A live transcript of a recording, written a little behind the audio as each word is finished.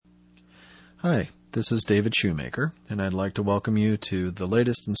Hi, this is David Shoemaker, and I'd like to welcome you to the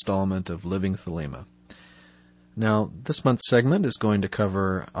latest installment of Living Thelema. Now, this month's segment is going to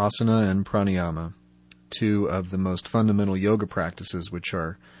cover asana and pranayama, two of the most fundamental yoga practices which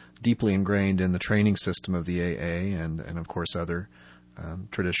are deeply ingrained in the training system of the AA and of course, other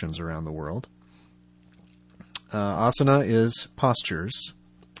traditions around the world. Asana is postures,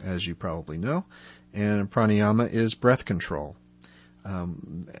 as you probably know, and pranayama is breath control.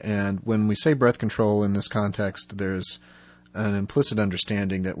 And when we say breath control in this context, there's an implicit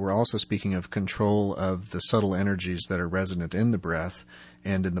understanding that we're also speaking of control of the subtle energies that are resonant in the breath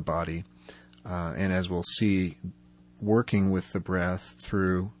and in the body. And as we'll see, working with the breath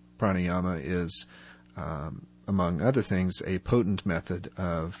through pranayama is, among other things, a potent method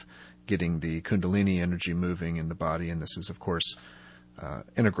of getting the kundalini energy moving in the body. And this is, of course,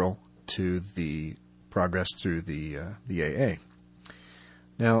 integral to the progress through the AA.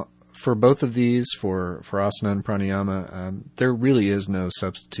 Now, for both of these, for asana and pranayama, there really is no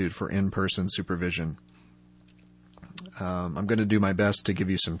substitute for in-person supervision. I'm going to do my best to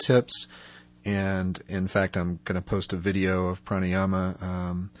give you some tips, and in fact, I'm going to post a video of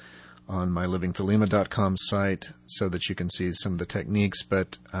pranayama on my livingthelema.com site so that you can see some of the techniques,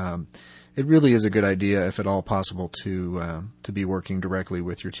 but it really is a good idea, if at all possible, to be working directly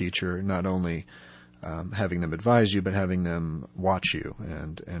with your teacher, not only having them advise you, but having them watch you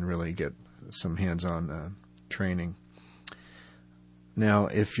and really get some hands-on training. Now,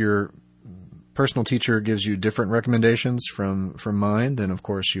 if your personal teacher gives you different recommendations from mine, then of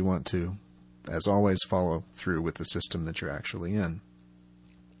course you want to, as always, follow through with the system that you're actually in.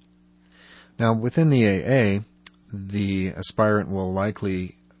 Now, within the AA, the aspirant will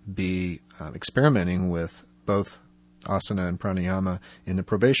likely be experimenting with both asana and pranayama in the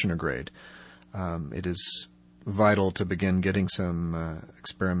probationer grade. It is vital to begin getting some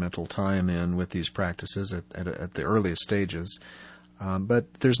experimental time in with these practices at the earliest stages.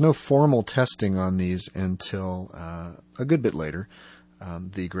 But there's no formal testing on these until a good bit later,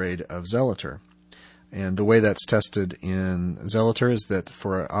 the grade of Zelator. And the way that's tested in Zelator is that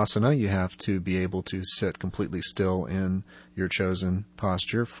for asana, you have to be able to sit completely still in your chosen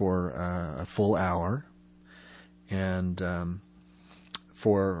posture for a full hour. And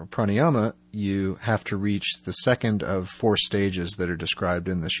for pranayama, you have to reach the second of 4 stages that are described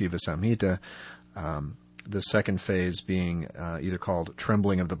in the Shiva Samhita, the second phase being either called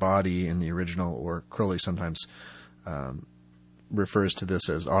trembling of the body in the original, or Crowley sometimes refers to this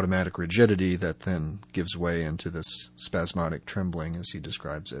as automatic rigidity that then gives way into this spasmodic trembling as he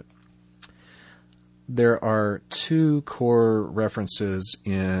describes it. There are 2 core references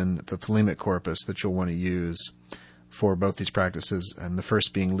in the Thelemic corpus that you'll want to use for both these practices, and the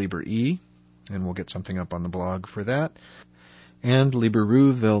first being Liber E, and we'll get something up on the blog for that, and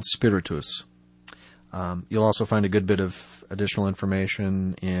Liberu vel Spiritus. You'll also find a good bit of additional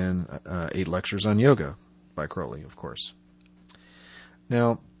information in 8 lectures on yoga by Crowley, of course.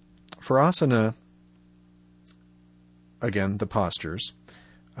 Now, for asana, again, the postures,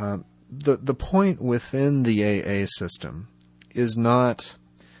 the point within the AA system is not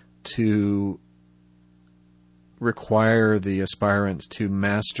to require the aspirant to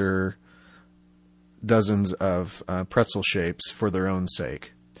master dozens of pretzel shapes for their own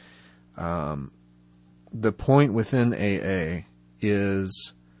sake. The point within AA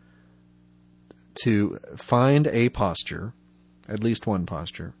is to find a posture, at least one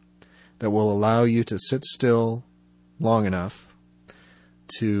posture, that will allow you to sit still long enough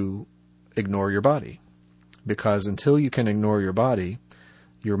to ignore your body. Because until you can ignore your body,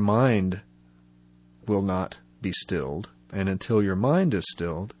 your mind will not be stilled, and until your mind is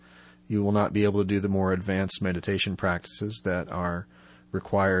stilled, you will not be able to do the more advanced meditation practices that are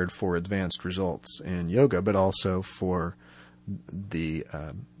required for advanced results in yoga, but also for the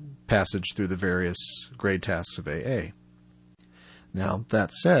passage through the various grade tasks of AA. Now,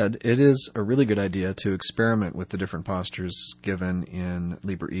 that said, it is a really good idea to experiment with the different postures given in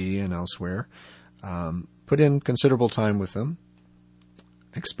Liber E and elsewhere. Put in considerable time with them.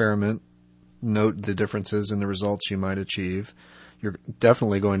 Experiment. Note the differences in the results you might achieve. You're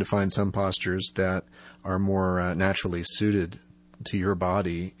definitely going to find some postures that are more naturally suited to your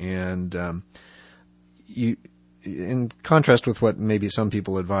body, and you, in contrast with what maybe some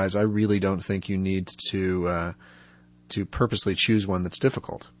people advise, I really don't think you need to purposely choose one that's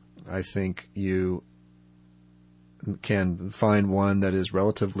difficult. I think you can find one that is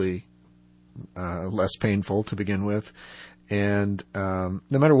relatively less painful to begin with. And no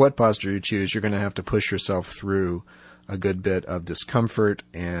matter what posture you choose, you're going to have to push yourself through a good bit of discomfort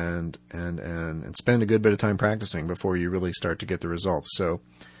and spend a good bit of time practicing before you really start to get the results. So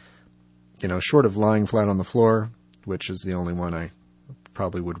short of lying flat on the floor, which is the only one I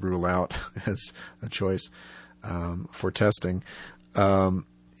probably would rule out as a choice for testing,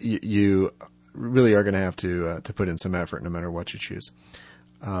 you really are going to have to put in some effort no matter what you choose.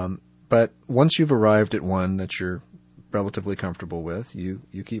 But once you've arrived at one that you're relatively comfortable with, you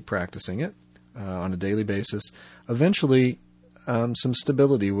keep practicing it on a daily basis. Eventually, some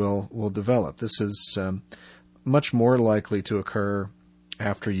stability will develop. This is much more likely to occur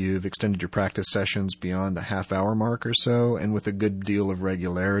after you've extended your practice sessions beyond the half-hour mark or so, and with a good deal of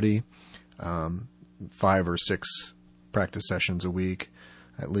regularity, 5 or 6 practice sessions a week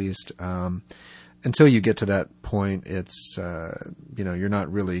at least. Until you get to that point, it's you're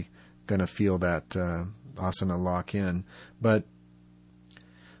not really going to feel that asana lock in, but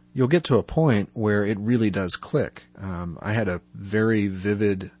you'll get to a point where it really does click. I had a very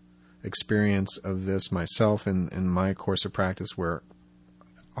vivid experience of this myself in my course of practice, where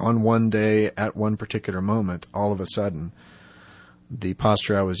on one day, at one particular moment, all of a sudden, the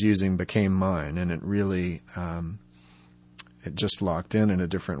posture I was using became mine, and it really, it just locked in a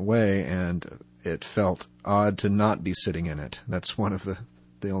different way, and it felt odd to not be sitting in it. That's one of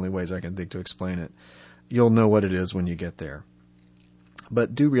the only ways I can think to explain it. You'll know what it is when you get there.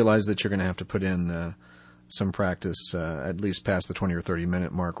 But do realize that you're going to have to put in some practice, at least past the 20 or 30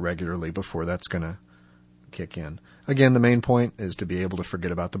 minute mark regularly before that's going to kick in. Again, the main point is to be able to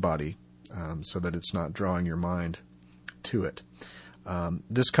forget about the body so that it's not drawing your mind to it.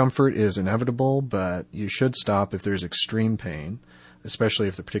 Discomfort is inevitable, but you should stop if there's extreme pain, especially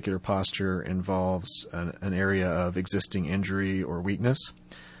if the particular posture involves an area of existing injury or weakness.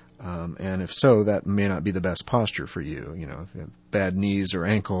 And if so, that may not be the best posture for you. If you have bad knees or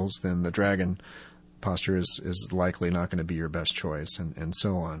ankles, then the dragon posture is likely not going to be your best choice, and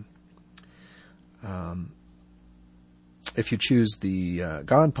so on. If you choose the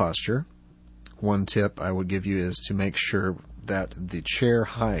God posture, one tip I would give you is to make sure that the chair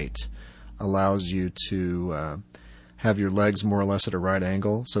height allows you to have your legs more or less at a right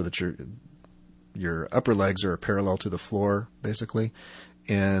angle, so that your upper legs are parallel to the floor, basically.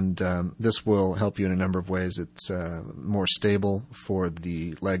 And this will help you in a number of ways. It's more stable for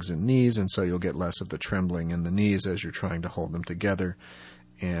the legs and knees, and so you'll get less of the trembling in the knees as you're trying to hold them together.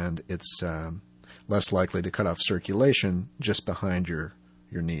 And it's less likely to cut off circulation just behind your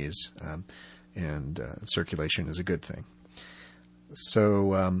knees. And circulation is a good thing.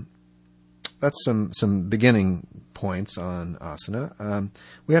 So that's some beginning points on asana.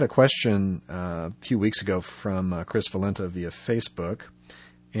 We had a question a few weeks ago from Chris Valenta via Facebook,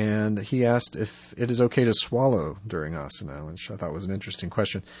 and he asked if it is okay to swallow during asana, which I thought was an interesting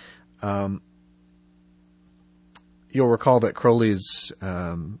question. You'll recall that Crowley's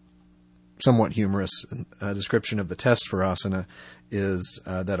somewhat humorous description of the test for asana is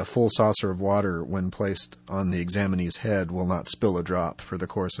that a full saucer of water, when placed on the examinee's head, will not spill a drop for the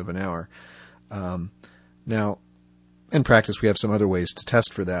course of an hour. Now, in practice, we have some other ways to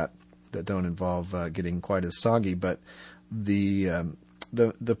test for that don't involve getting quite as soggy, but the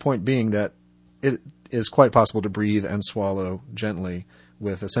point being that it is quite possible to breathe and swallow gently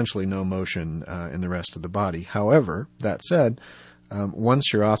with essentially no motion in the rest of the body. However, that said,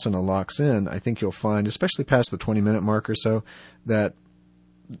 once your asana locks in, I think you'll find, especially past the 20-minute mark or so, that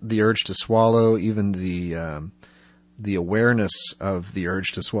the urge to swallow, even the awareness of the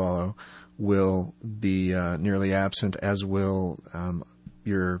urge to swallow, will be nearly absent, as will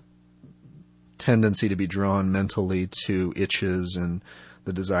your tendency to be drawn mentally to itches and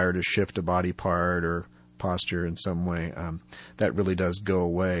the desire to shift a body part or posture in some way. That really does go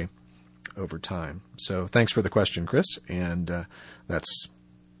away over time. So thanks for the question, Chris, and that's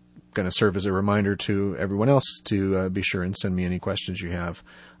going to serve as a reminder to everyone else to be sure and send me any questions you have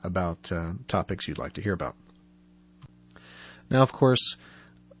about topics you'd like to hear about. Now, of course,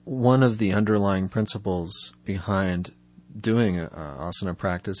 one of the underlying principles behind doing asana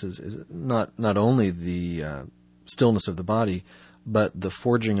practice is not only the stillness of the body, but the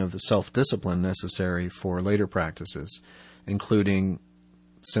forging of the self-discipline necessary for later practices, including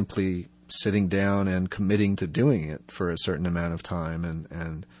simply sitting down and committing to doing it for a certain amount of time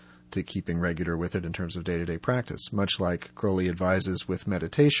and to keeping regular with it in terms of day-to-day practice, much like Crowley advises with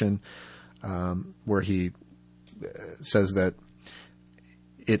meditation, where he says that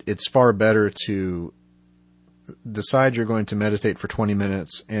it's far better to decide you're going to meditate for 20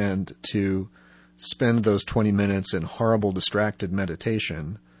 minutes and to spend those 20 minutes in horrible distracted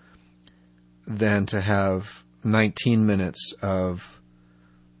meditation than to have 19 minutes of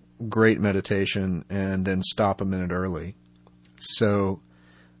great meditation and then stop a minute early. So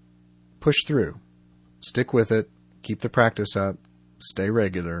push through, stick with it, keep the practice up, stay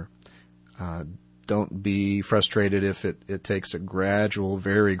regular, Don't be frustrated if it takes a gradual,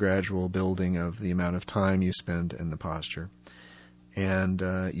 very gradual building of the amount of time you spend in the posture. And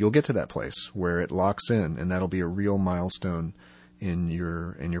you'll get to that place where it locks in, and that'll be a real milestone in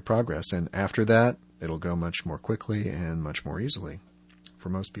your progress. And after that, it'll go much more quickly and much more easily for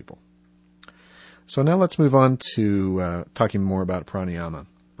most people. So now let's move on to talking more about pranayama,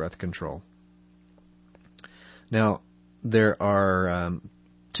 breath control. Now, there are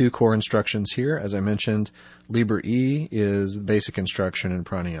two core instructions here. As I mentioned, Liber E is the basic instruction in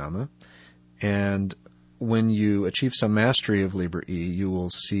pranayama. And when you achieve some mastery of Liber E, you will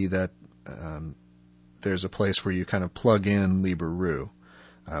see that there's a place where you kind of plug in Liber Ru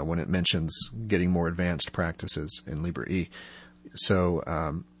when it mentions getting more advanced practices in Liber E. So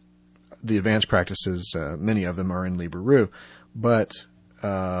the advanced practices, many of them are in Liber Ru, but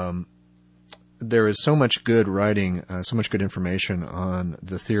there is so much good writing, so much good information on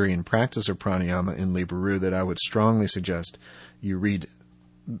the theory and practice of pranayama in Liber Ru that I would strongly suggest you read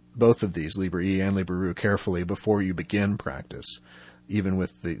both of these, Liber E and Liber Ru, carefully before you begin practice, even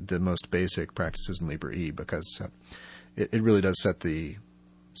with the most basic practices in Liber E, because it really does set the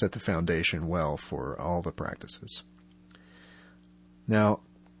foundation well for all the practices. Now,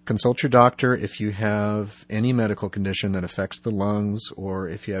 consult your doctor if you have any medical condition that affects the lungs, or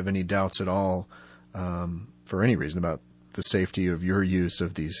if you have any doubts at all for any reason about the safety of your use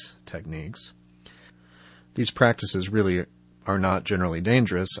of these techniques. These practices really are not generally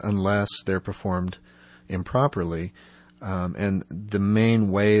dangerous unless they're performed improperly, and the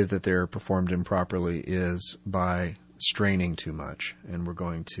main way that they're performed improperly is by straining too much, and we're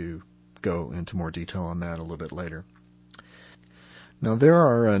going to go into more detail on that a little bit later. Now, there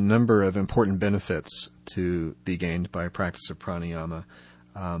are a number of important benefits to be gained by practice of pranayama.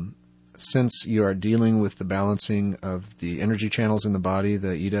 Since you are dealing with the balancing of the energy channels in the body,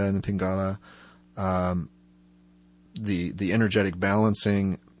 the Ida and the Pingala, the energetic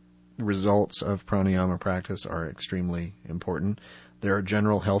balancing results of pranayama practice are extremely important. There are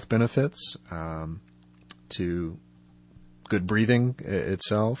general health benefits to good breathing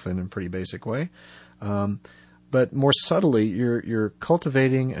itself in a pretty basic way. But more subtly, you're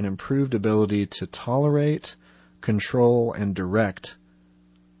cultivating an improved ability to tolerate, control, and direct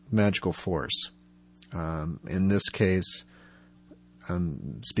magical force. In this case,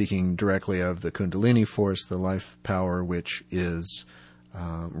 I'm speaking directly of the Kundalini force, the life power which is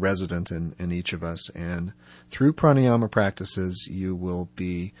resident in each of us. And through pranayama practices, you will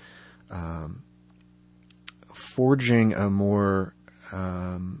be forging a more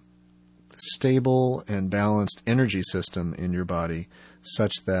stable and balanced energy system in your body,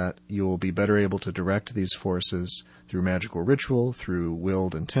 such that you will be better able to direct these forces through magical ritual, through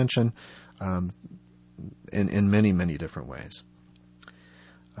willed intention, in many, many different ways.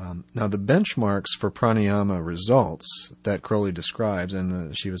 Now, the benchmarks for pranayama results that Crowley describes and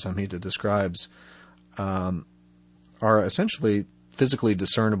the Shiva Samhita describes are essentially physically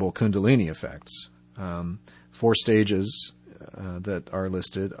discernible Kundalini effects. 4 stages that are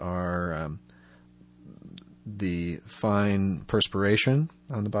listed are the fine perspiration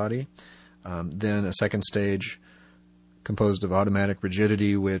on the body, then a second stage composed of automatic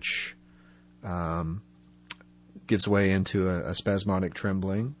rigidity, which gives way into a spasmodic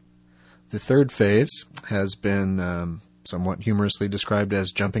trembling. The third phase has been somewhat humorously described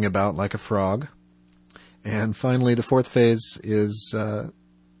as jumping about like a frog. And finally, the fourth phase is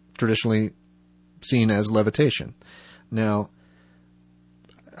traditionally seen as levitation. Now,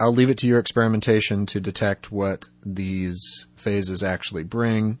 I'll leave it to your experimentation to detect what these phases actually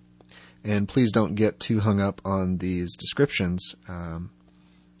bring, and please don't get too hung up on these descriptions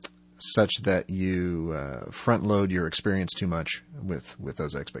such that you front-load your experience too much with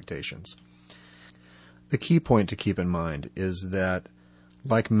those expectations. The key point to keep in mind is that,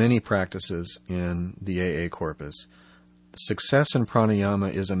 like many practices in the AA corpus, success in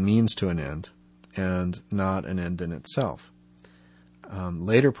pranayama is a means to an end and not an end in itself.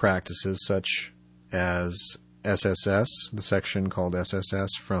 Later practices such as SSS, the section called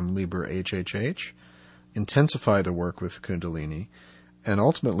SSS from Liber HHH, intensify the work with Kundalini, and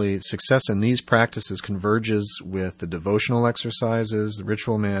ultimately success in these practices converges with the devotional exercises, the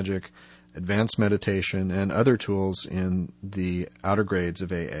ritual magic, advanced meditation, and other tools in the outer grades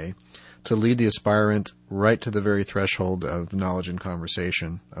of AA to lead the aspirant right to the very threshold of the knowledge and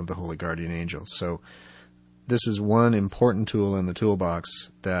conversation of the Holy Guardian Angels. So this is one important tool in the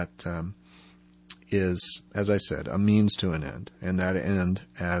toolbox that is, as I said, a means to an end. And that end,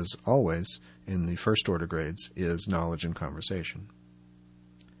 as always, in the first order grades, is knowledge and conversation.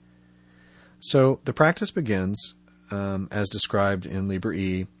 So the practice begins, as described in Liber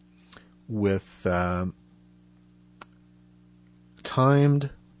E, with timed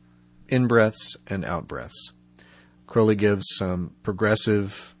in-breaths and out-breaths. Crowley gives some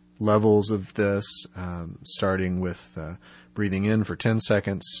progressive levels of this, starting with breathing in for 10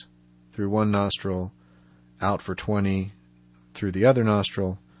 seconds through one nostril, out for 20 through the other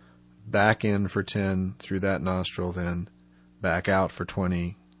nostril, back in for 10 through that nostril, then back out for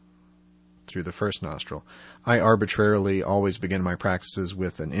 20 through the first nostril. I arbitrarily always begin my practices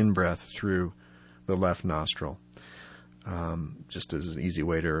with an in-breath through the left nostril, just as an easy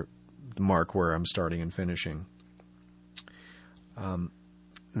way to mark where I'm starting and finishing.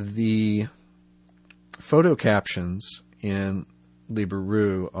 The photo captions in Liber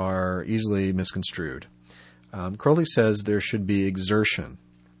Ru are easily misconstrued. Crowley says there should be exertion,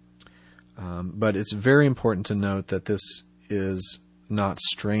 but it's very important to note that this is not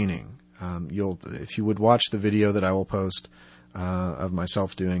straining. If you would watch the video that I will post of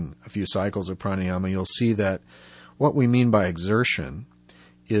myself doing a few cycles of pranayama, you'll see that what we mean by exertion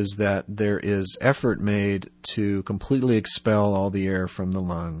is that there is effort made to completely expel all the air from the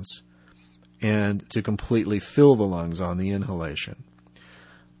lungs and to completely fill the lungs on the inhalation.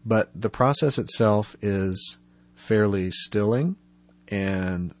 But the process itself is fairly stilling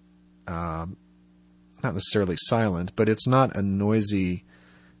and not necessarily silent, but it's not a noisy,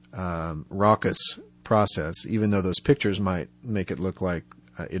 raucous process, even though those pictures might make it look like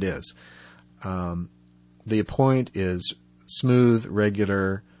it is. The point is smooth,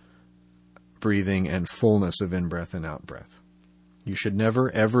 regular breathing and fullness of in-breath and out-breath. You should never,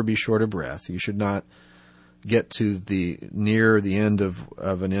 ever be short of breath. You should not get to near the end of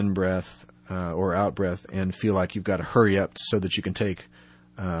an in-breath or out-breath and feel like you've got to hurry up so that you can take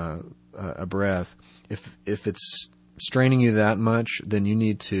a breath. If it's straining you that much, then you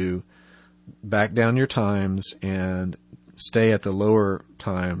need to back down your times and stay at the lower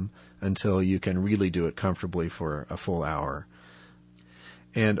time until you can really do it comfortably for a full hour.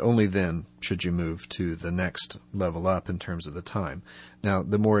 And only then should you move to the next level up in terms of the time. Now,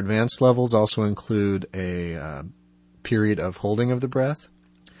 the more advanced levels also include a period of holding of the breath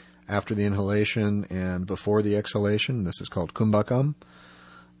after the inhalation and before the exhalation. This is called kumbhakam.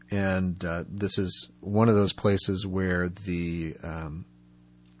 And this is one of those places where the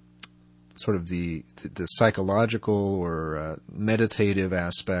sort of the psychological or meditative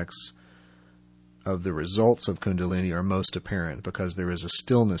aspects of the results of Kundalini are most apparent, because there is a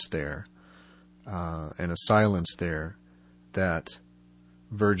stillness there and a silence there that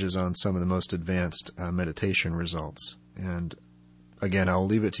verges on some of the most advanced meditation results. And again, I'll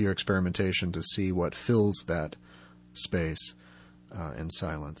leave it to your experimentation to see what fills that space in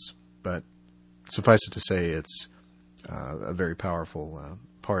silence. But suffice it to say, it's a very powerful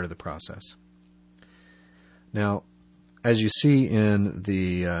part of the process. Now, as you see in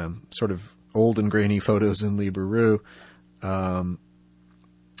the sort of old and grainy photos in Liber Ru,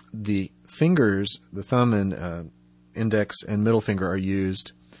 the fingers, the thumb and index and middle finger, are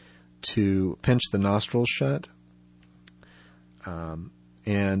used to pinch the nostrils shut.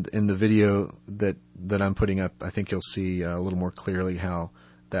 And in the video that I'm putting up, I think you'll see a little more clearly how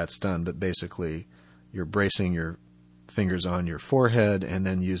that's done. But basically, you're bracing your fingers on your forehead and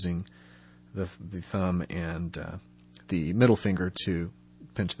then using the thumb and the middle finger to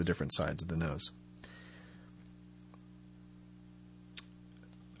pinch the different sides of the nose.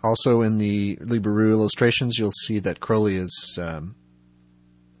 Also in the Liber Ru illustrations, you'll see that Crowley is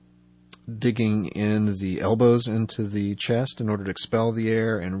digging in the elbows into the chest in order to expel the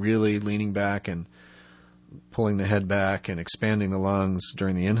air, and really leaning back and pulling the head back and expanding the lungs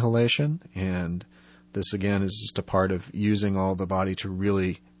during the inhalation. And this, again, is just a part of using all the body to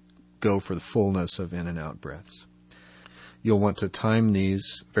really go for the fullness of in and out breaths. You'll want to time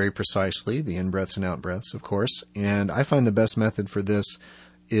these very precisely, the in-breaths and out-breaths, of course. And I find the best method for this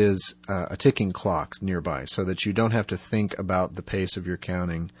is a ticking clock nearby, so that you don't have to think about the pace of your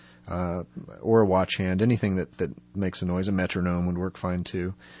counting, or a watch hand, anything that makes a noise. A metronome would work fine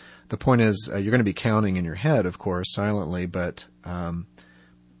too. The point is, you're going to be counting in your head, of course, silently, but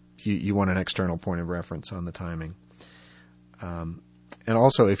you want an external point of reference on the timing. And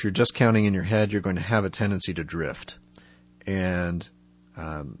also, if you're just counting in your head, you're going to have a tendency to drift. And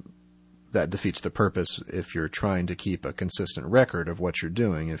that defeats the purpose if you're trying to keep a consistent record of what you're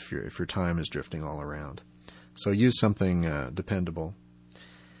doing, if your time is drifting all around. So use something dependable.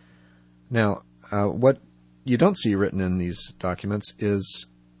 Now, what you don't see written in these documents is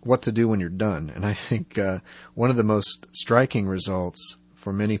what to do when you're done. And I think one of the most striking results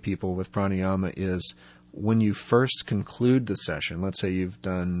for many people with pranayama is when you first conclude the session. Let's say you've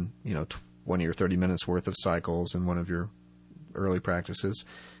done 20 or 30 minutes worth of cycles in one of your early practices,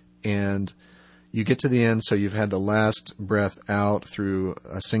 and you get to the end, so you've had the last breath out through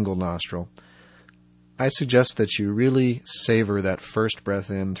a single nostril. I suggest that you really savor that first breath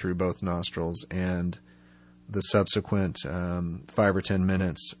in through both nostrils and the subsequent 5 or 10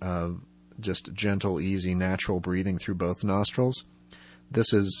 minutes of just gentle, easy, natural breathing through both nostrils.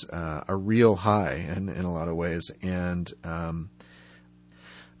 This is a real high in a lot of ways, and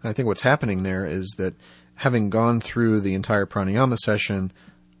I think what's happening there is that having gone through the entire pranayama session,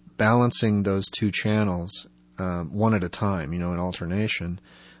 balancing those two channels one at a time, in alternation,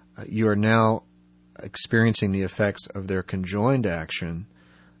 you are now experiencing the effects of their conjoined action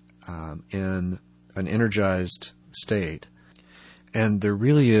in an energized state. And there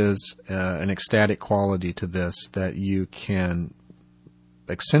really is an ecstatic quality to this that you can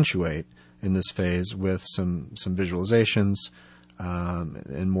accentuate in this phase with some visualizations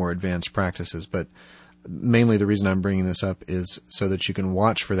and more advanced practices. But mainly the reason I'm bringing this up is so that you can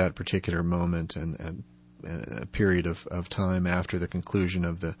watch for that particular moment and a period of time after the conclusion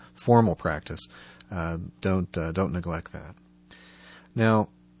of the formal practice. Don't neglect that. Now,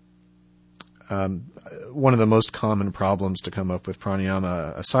 one of the most common problems to come up with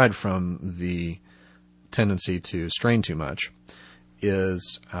pranayama, aside from the tendency to strain too much,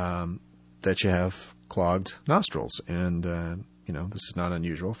 is that you have clogged nostrils. And, this is not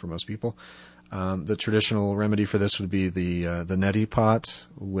unusual for most people. The traditional remedy for this would be the neti pot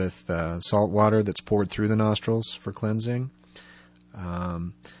with salt water that's poured through the nostrils for cleansing.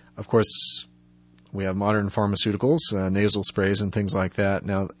 Of course, we have modern pharmaceuticals, nasal sprays and things like that.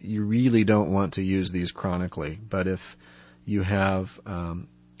 Now, you really don't want to use these chronically, but if you have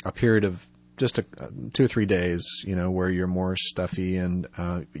a period of just 2 or 3 days, where you're more stuffy and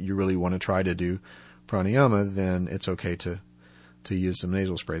you really want to try to do pranayama, then it's okay to use some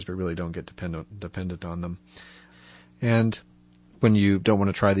nasal sprays, but really don't get dependent on them. And when you don't want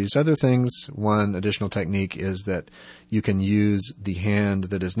to try these other things, one additional technique is that you can use the hand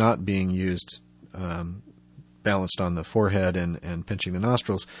that is not being used balanced on the forehead and pinching the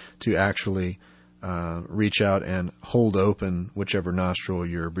nostrils to actually reach out and hold open whichever nostril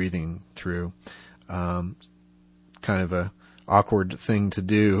you're breathing through. Kind of a awkward thing to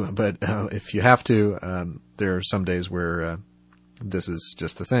do, but if you have to, there are some days where this is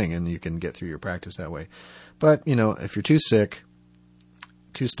just the thing, and you can get through your practice that way. But, if you're too sick,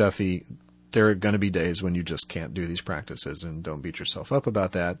 too stuffy, there are going to be days when you just can't do these practices, and don't beat yourself up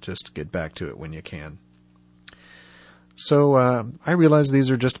about that. Just get back to it when you can. So I realize these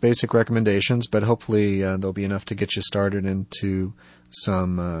are just basic recommendations, but hopefully they'll be enough to get you started into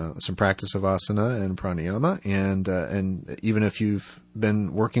some practice of asana and pranayama. And even if you've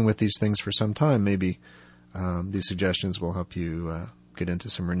been working with these things for some time, maybe these suggestions will help you get into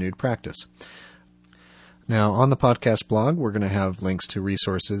some renewed practice. Now, on the podcast blog, we're going to have links to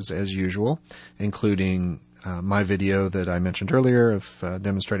resources as usual, including my video that I mentioned earlier of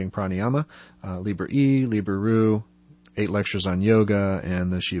demonstrating pranayama, Liber E, Liber Ru, 8 lectures on yoga,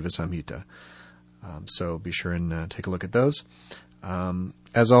 and the Shiva Samhita. So be sure and take a look at those.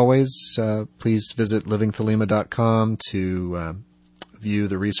 As always, please visit livingthelema.com to view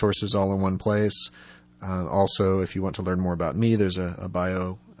the resources all in one place. Also, if you want to learn more about me, there's a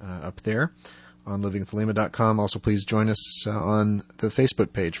bio up there on livingthelema.com. Also, please join us on the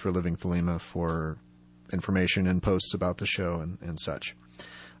Facebook page for Living Thelema for information and posts about the show and such.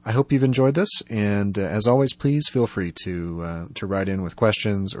 I hope you've enjoyed this, and as always, please feel free to write in with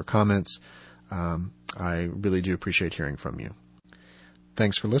questions or comments. I really do appreciate hearing from you.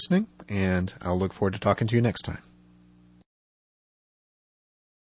 Thanks for listening, and I'll look forward to talking to you next time.